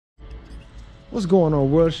What's going on,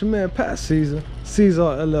 world? It's your man Pat Caesar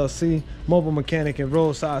LLC, mobile mechanic and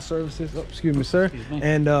roadside services. Oh, excuse me, sir. Excuse me.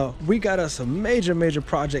 And we got us a major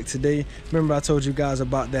project today. Remember I told you guys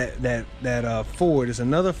about that Ford. It's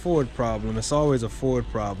another Ford problem. It's always a Ford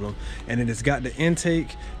problem, and it's got the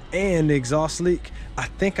intake and the exhaust leak. I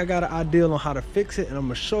think I got an idea on how to fix it, and I'm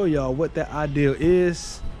gonna show y'all what that idea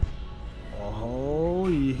is. Oh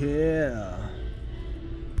yeah,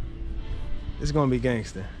 it's gonna be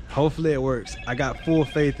gangster. Hopefully it works. I got full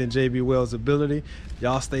faith in JB WELD.'s ability.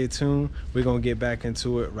 Y'all stay tuned. We're gonna get back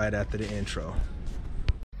into it right after the intro.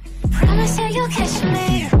 Promise you you'll catch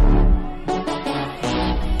me.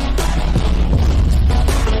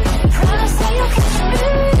 Promise you you'll catch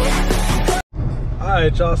me.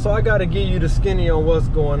 Alright, y'all, so I gotta give you the skinny on what's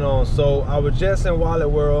going on. So I was just in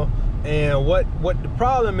WELD.Will, and what the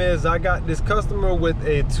problem is, I got this customer with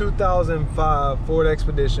a 2005 Ford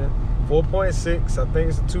Expedition 4.6, I think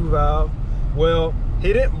it's a 2-valve. Well,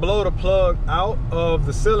 he didn't blow the plug out of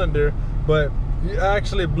the cylinder, but he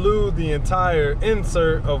actually blew the entire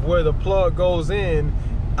insert of where the plug goes in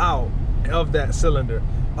out of that cylinder.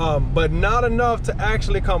 But not enough to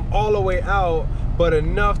actually come all the way out, but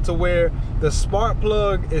enough to where the spark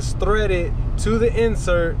plug is threaded to the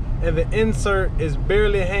insert, and the insert is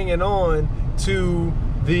barely hanging on to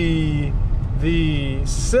the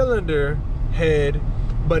cylinder head,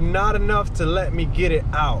 but not enough to let me get it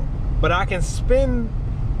out. But I can spin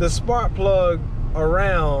the spark plug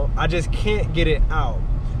around, I just can't get it out.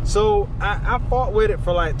 So I fought with it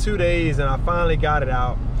for like 2 days, and I finally got it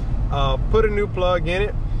out. Put a new plug in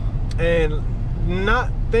it, and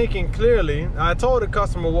not thinking clearly, I told the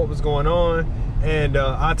customer what was going on, and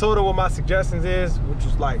I told him what my suggestions is, which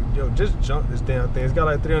was like, yo, just junk this damn thing. It's got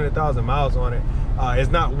like 300,000 miles on it.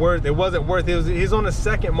 It's not worth, it wasn't worth it. He's on the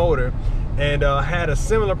second motor, and had a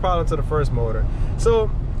similar problem to the first motor. So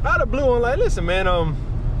out of blue, I'm like, listen, man,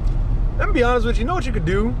 let me be honest with you. You know what you could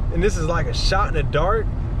do? And this is like a shot in the dark.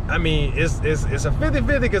 I mean, it's a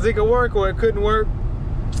 50-50, because it could work or it couldn't work.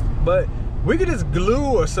 But we could just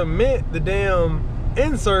glue or cement the damn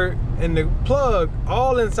insert and the plug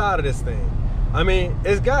all inside of this thing. I mean,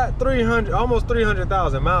 it's got almost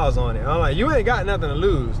 300,000 miles on it. I'm like, you ain't got nothing to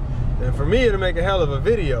lose. And for me, it'll make a hell of a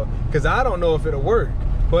video, because I don't know if it'll work.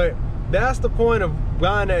 But that's the point of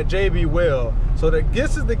buying that JB WELD. So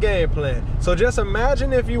this is the game plan. So just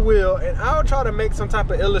imagine, if you will, and I'll try to make some type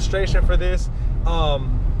of illustration for this.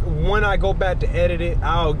 When I go back to edit it,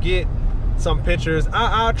 I'll get some pictures.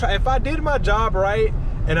 I'll try, if I did my job right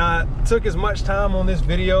and I took as much time on this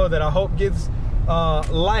video that I hope gets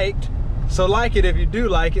liked. So like it if you do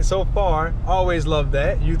like it so far. Always love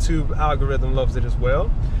that. YouTube algorithm loves it as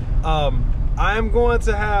well. I am going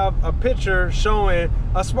to have a picture showing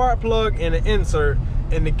a spark plug and an insert,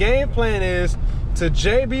 and the game plan is to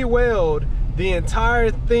JB WELD the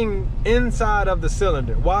entire thing inside of the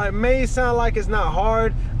cylinder. While it may sound like it's not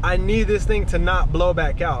hard, I need this thing to not blow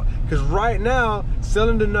back out, because right now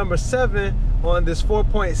cylinder number 7 on this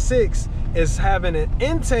 4.6 is having an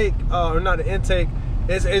intake, or not an intake,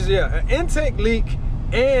 an intake leak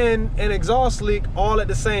and an exhaust leak all at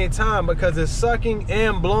the same time, because it's sucking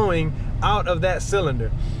and blowing out of that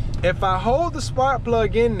cylinder. If I hold the spark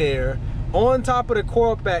plug in there on top of the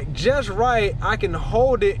coil pack just right, I can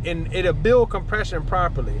hold it and it'll build compression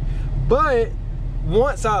properly. But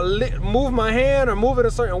once I move my hand or move it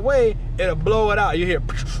a certain way, it'll blow it out. You hear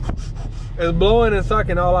it's blowing and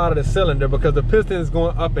sucking all out of the cylinder, because the piston is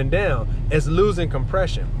going up and down. It's losing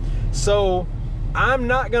compression. So I'm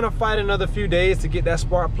not gonna fight another few days to get that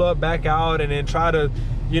spark plug back out and then try to,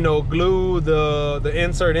 you know, glue the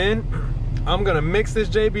insert in. I'm gonna mix this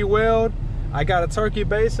JB WELD. I got a turkey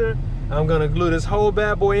baser. I'm gonna glue this whole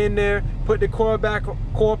bad boy in there, put the coil pack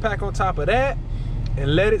on top of that,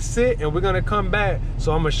 and let it sit, and we're gonna come back.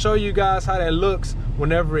 So I'm gonna show you guys how that looks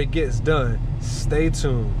whenever it gets done. Stay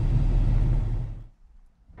tuned.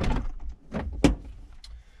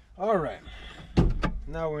 All right,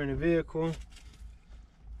 now we're in the vehicle.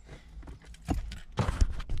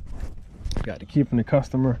 Got to keep in the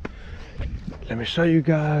customer. Let me show you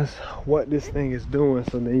guys what this thing is doing,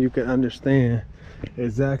 so then you can understand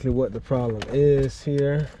exactly what the problem is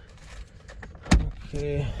here.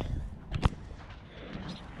 Okay.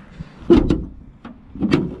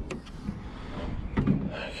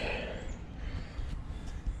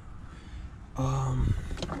 Damn,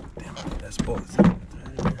 that's bolts.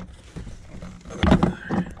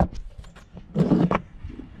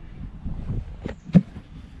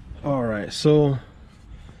 All right, so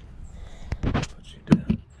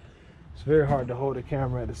it's very hard to hold the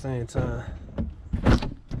camera at the same time.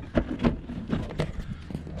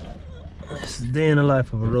 This is day in the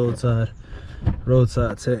life of a roadside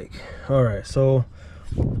roadside tech. All right, so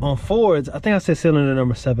on Fords, I think I said cylinder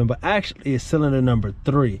number 7, but actually it's cylinder number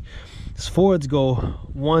 3. Fords go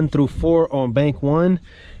 1 through 4 on bank 1,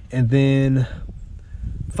 and then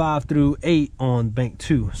 5 through 8 on bank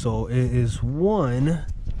 2. So it is 1,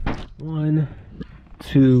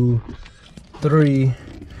 2, 3,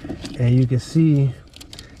 and you can see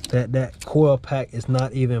that that coil pack is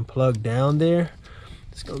not even plugged down there.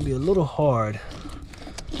 It's gonna be a little hard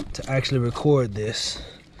to actually record this,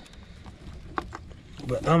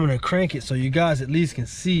 but I'm gonna crank it so you guys at least can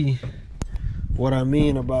see what I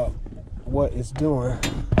mean about what it's doing.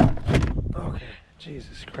 Okay,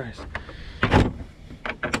 Jesus Christ.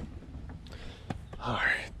 All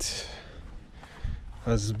right,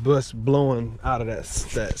 that's bus blowing out of that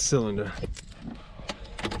cylinder.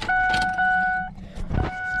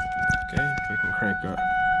 Okay, if we can crank up.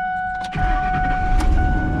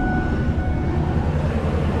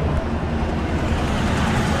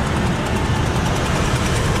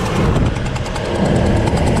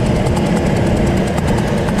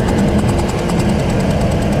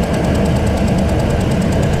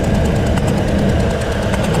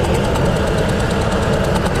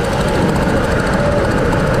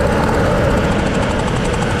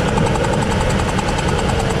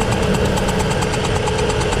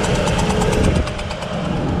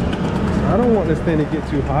 I don't want this thing to get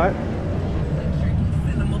too hot.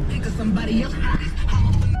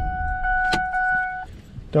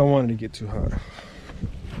 Don't want it to get too hot.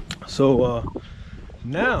 So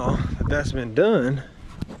now that that's been done,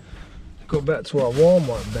 go back to our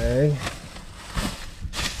Walmart bag.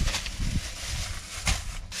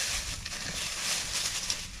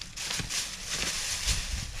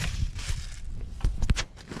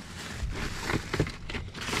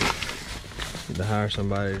 To hire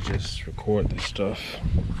somebody to just record this stuff.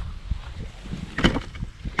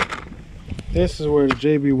 This is where the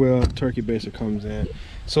JB Weld turkey baser comes in.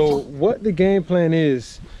 So what the game plan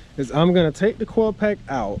is I'm gonna take the coil pack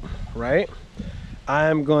out, right?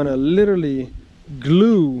 I'm gonna literally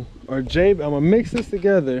glue or I'm gonna mix this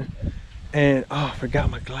together, and oh, I forgot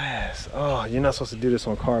my glass. Oh, you're not supposed to do this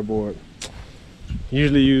on cardboard.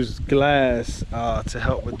 Usually use glass to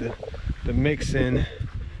help with the mixing.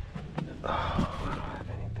 Oh, I don't have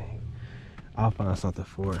anything. I'll find something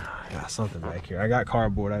for it. I got something back here. I got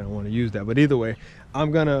cardboard. I don't want to use that. But either way,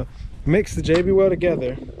 I'm gonna mix the JB Weld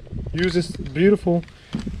together. Use this beautiful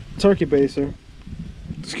turkey baser.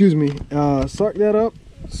 Excuse me. Suck that up.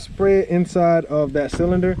 Spray it inside of that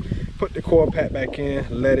cylinder. Put the coil pack back in.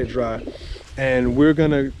 Let it dry. And we're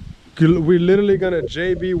literally gonna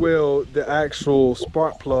JB Weld the actual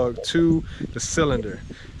spark plug to the cylinder.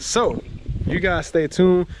 So you guys stay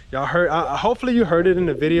tuned. Y'all heard, hopefully you heard it in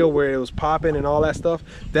the video where it was popping and all that stuff.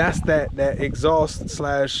 That's that exhaust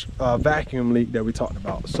slash vacuum leak that we talked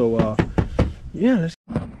about. So yeah, let's.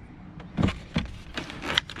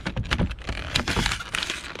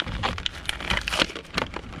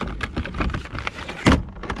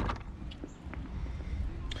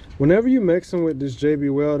 Whenever you mixing with this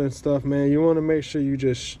JB Weld and stuff, man, you want to make sure you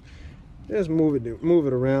just move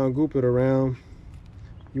it around, goop it around.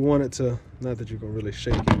 You want it to, not that you can really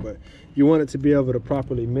shake it, but you want it to be able to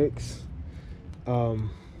properly mix. I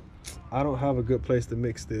don't have a good place to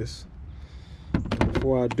mix this.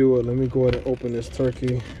 Before I do it, let me go ahead and open this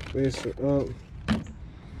turkey baser up.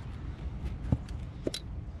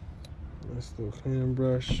 Let's do a clean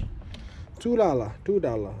brush.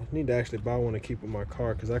 $2. I need to actually buy one to keep in my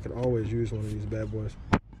car because I could always use one of these bad boys.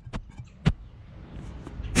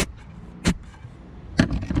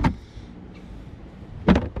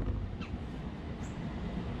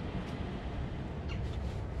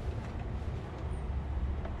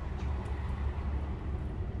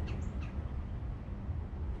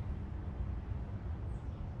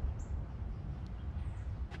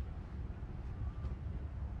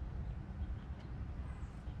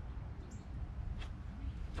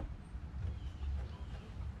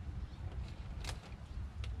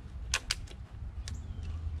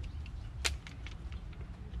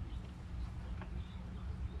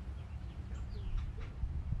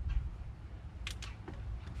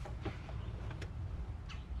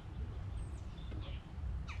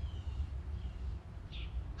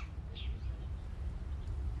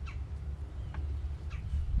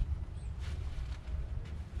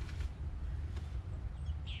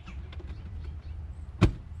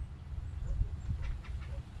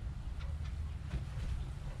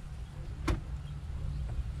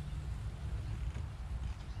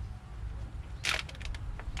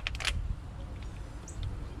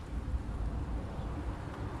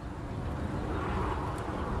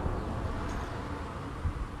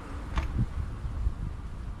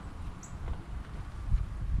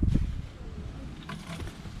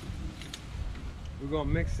 gonna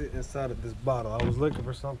mix it inside of this bottle. I was looking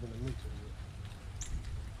for something to mix it with.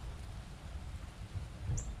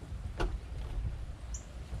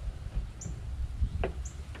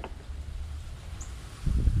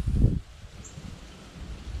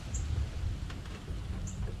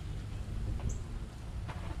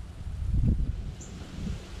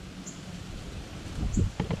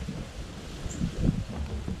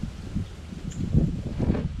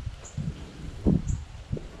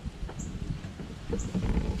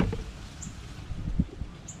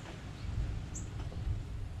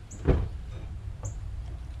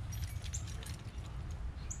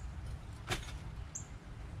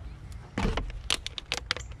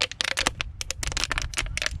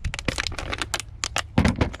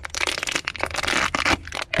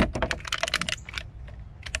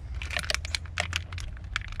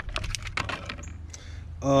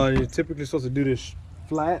 You're typically supposed to do this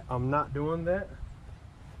flat. I'm not doing that.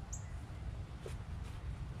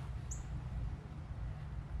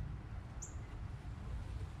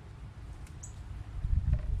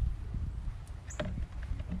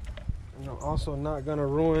 And I'm also not gonna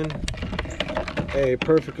ruin a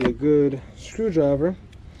perfectly good screwdriver.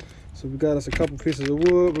 So we got us a couple pieces of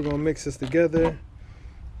wood. We're gonna mix this together.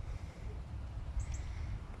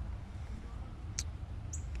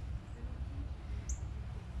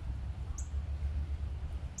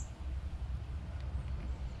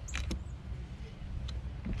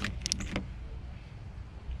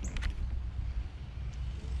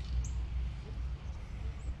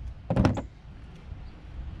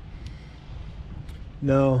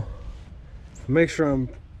 Now, make sure I'm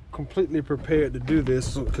completely prepared to do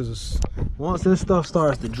this, because once this stuff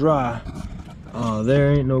starts to dry,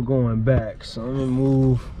 there ain't no going back. So I'm gonna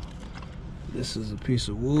move. This is a piece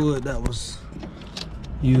of wood that was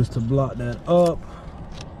used to block that up.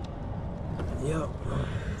 Yep,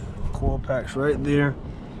 coil packs right there.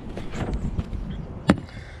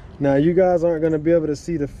 Now you guys aren't gonna be able to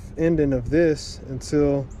see the ending of this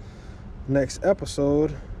until next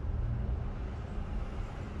episode.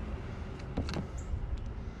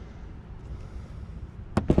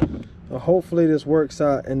 Hopefully this works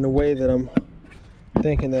out in the way that I'm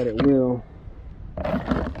thinking that it will.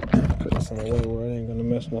 Put this in a way where it ain't gonna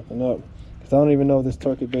mess nothing up, because I don't even know if this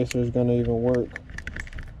turkey baster is gonna even work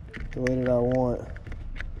the way that I want,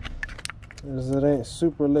 because it ain't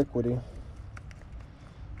super liquidy.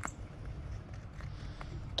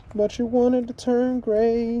 But you want it to turn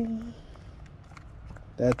gray.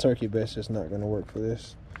 That turkey baster is not gonna work for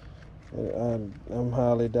this. I'm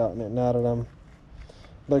highly doubting it now that I'm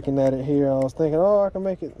looking at it here. I was thinking, oh, I can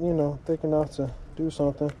make it, you know, thick enough to do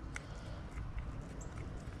something.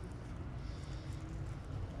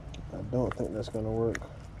 I don't think that's gonna work.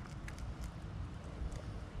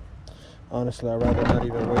 Honestly, I'd rather not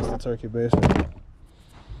even waste the turkey baster.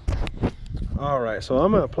 All right, so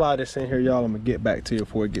I'm gonna apply this in here, y'all. I'm gonna get back to you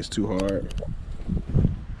before it gets too hard.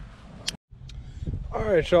 All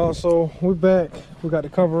right, y'all, so we're back. We got the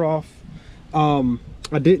cover off.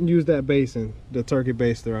 I didn't use that basin, the turkey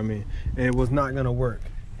baster, I mean, and it was not gonna work.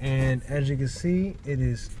 And as you can see, it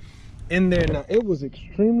is in there now. It was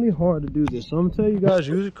extremely hard to do this, so I'm gonna tell you guys,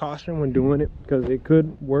 use caution when doing it, because it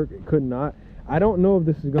could work, it could not. I don't know if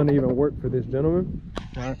this is gonna even work for this gentleman.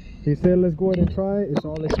 He said, let's go ahead and try it. It's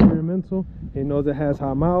all experimental. He knows it has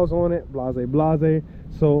high miles on it, blase blase,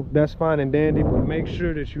 so that's fine and dandy, but make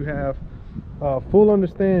sure that you have full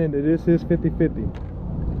understanding that this is 50-50.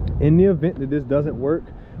 In the event that this doesn't work,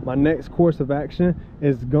 my next course of action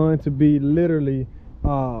is going to be literally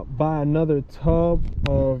buy another tub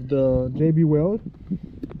of the JB Weld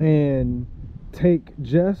and take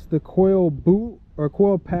just the coil boot or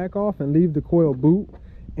coil pack off and leave the coil boot,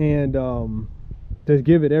 and just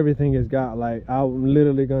give it everything it's got. Like, I'm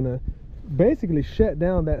literally gonna basically shut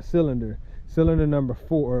down that cylinder number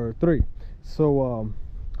 4 or 3. So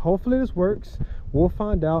hopefully this works. We'll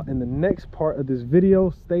find out in the next part of this video.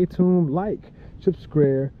 Stay tuned. Like,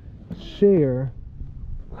 subscribe, share,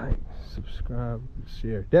 like, subscribe,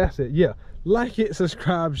 share. That's it. Yeah, like it,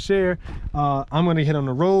 subscribe, share. I'm gonna hit on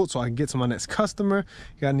the road so I can get to my next customer.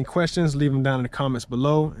 Got any questions, leave them down in the comments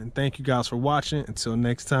below, and thank you guys for watching. Until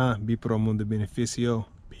next time, be pro mundo beneficio.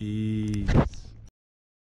 Peace.